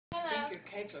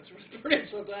cake looks really pretty. I'm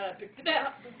so glad I picked it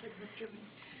out. Don't take a picture of me.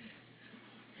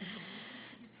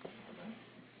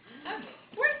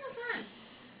 Where's my son?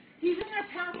 He's in there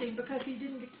pouting because he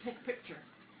didn't get to take a picture.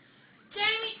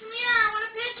 Jamie, come here. I want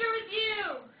a picture with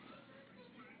you.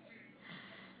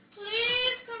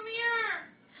 Please, come here.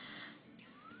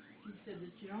 He said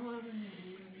that you don't love him and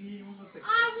you don't want a picture.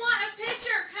 I want a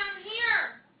picture. Come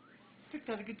here. Picked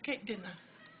out a good cake, didn't I?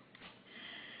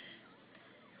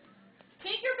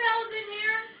 Tinkerbell's in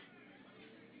here.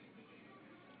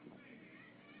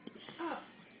 Oh.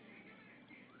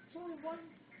 It's only one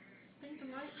thing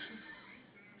tonight.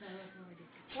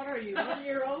 What are you, 1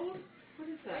 year old? What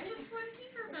is that? I just want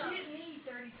Tinkerbell. You need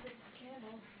 36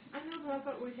 candles. I know, but I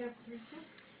thought we'd have 3 cents.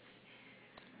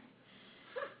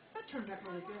 Huh, that turned out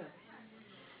really good.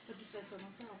 I just said so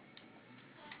myself.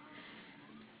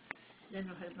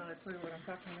 Daniel has not a clue what I'm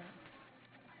talking about.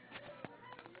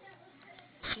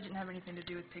 She didn't have anything to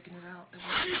do with picking it out. It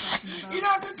was You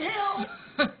don't have to tell!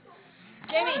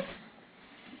 Jamie!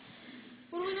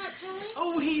 What are we not telling?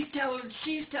 Oh,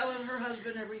 she's telling her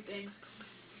husband everything.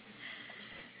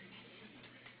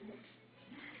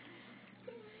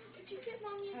 Did you get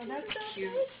Mommy a Oh, that's Tinkerbell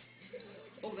cute. cake?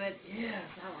 Oh, that, yes,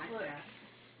 I like that.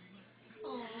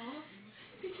 Aw.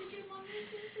 Did you get Mommy a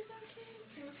Tinkerbell cake?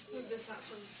 Move this out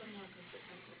so someone can sit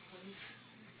like this, please.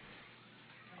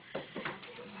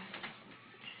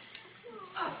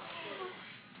 Oh.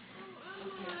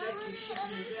 Okay, Becky should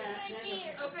do that.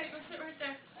 Okay, go sit right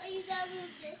there.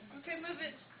 Okay, move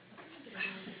it.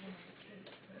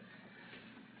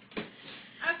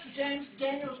 Okay,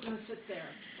 Daniel's going to sit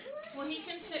there. Well, he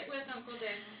can sit with Uncle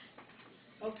Daniel.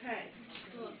 Okay.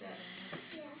 Go up there.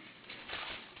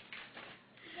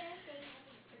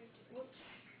 Whoops.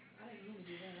 I didn't mean to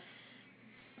do that.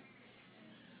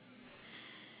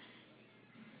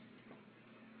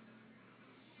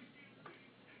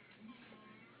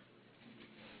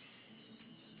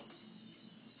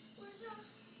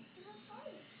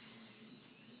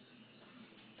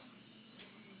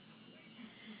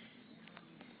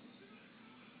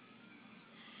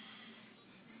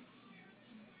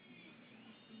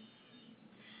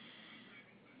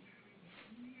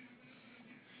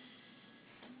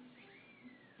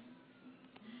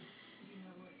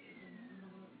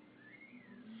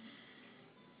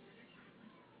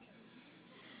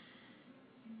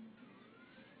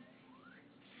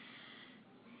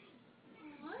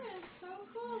 That is so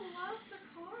cool. Love the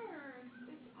cards.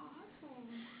 It's awesome.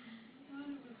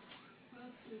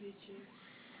 Well, sweetie chick.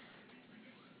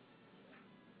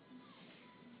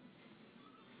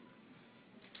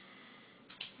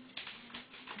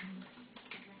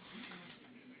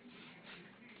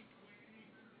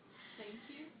 Thank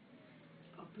you.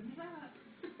 Open it up.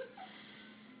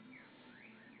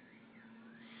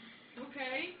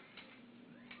 Okay.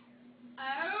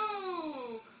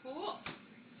 Oh, cool.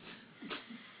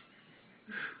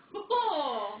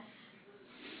 Cool.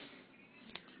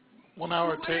 1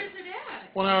 hour Where is it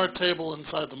at? 1 hour table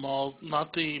inside the mall,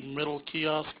 not the middle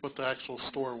kiosk, but the actual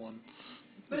store one.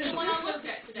 But The one I looked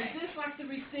at today. Is this like the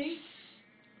receipt?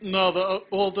 No,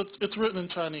 it's written in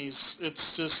Chinese.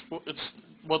 It's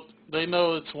what they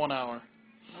know. It's 1 hour.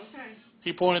 Okay.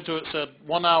 He pointed to it, said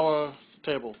 1 hour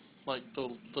table, like the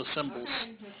symbols.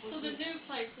 Okay. So the new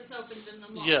place is opened in the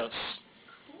mall. Yes.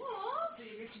 Cool.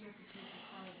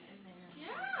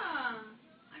 Yeah.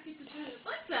 I get to turn the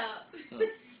lights up. Yeah.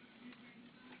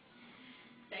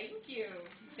 Thank you.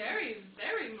 Very,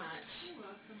 very much. You're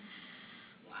welcome.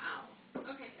 Wow.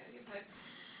 Okay, gotta get back.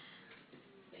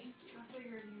 Thank you. I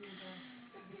figured you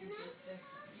would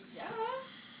Yeah.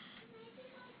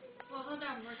 Well, hold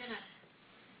on. We're gonna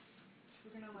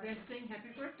sing happy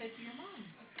birthday to your mom.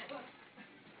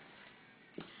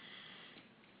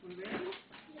 We ready?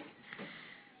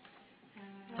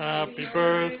 Happy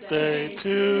birthday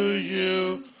to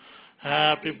you.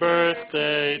 Happy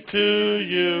birthday to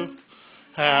you.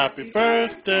 Happy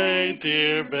birthday,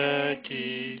 dear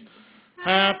Becky.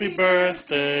 Happy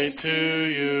birthday to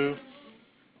you.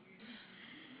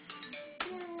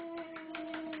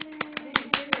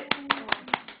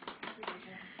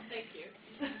 Thank you.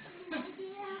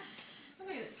 Look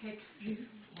at that cake's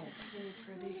beautiful. Very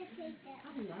pretty. I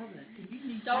love it. And you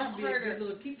need Don't that to be hurt a her. good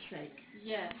little keepsake.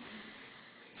 Yes.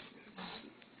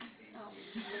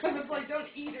 I was like, don't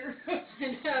eat her. I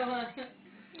know.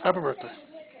 Happy birthday.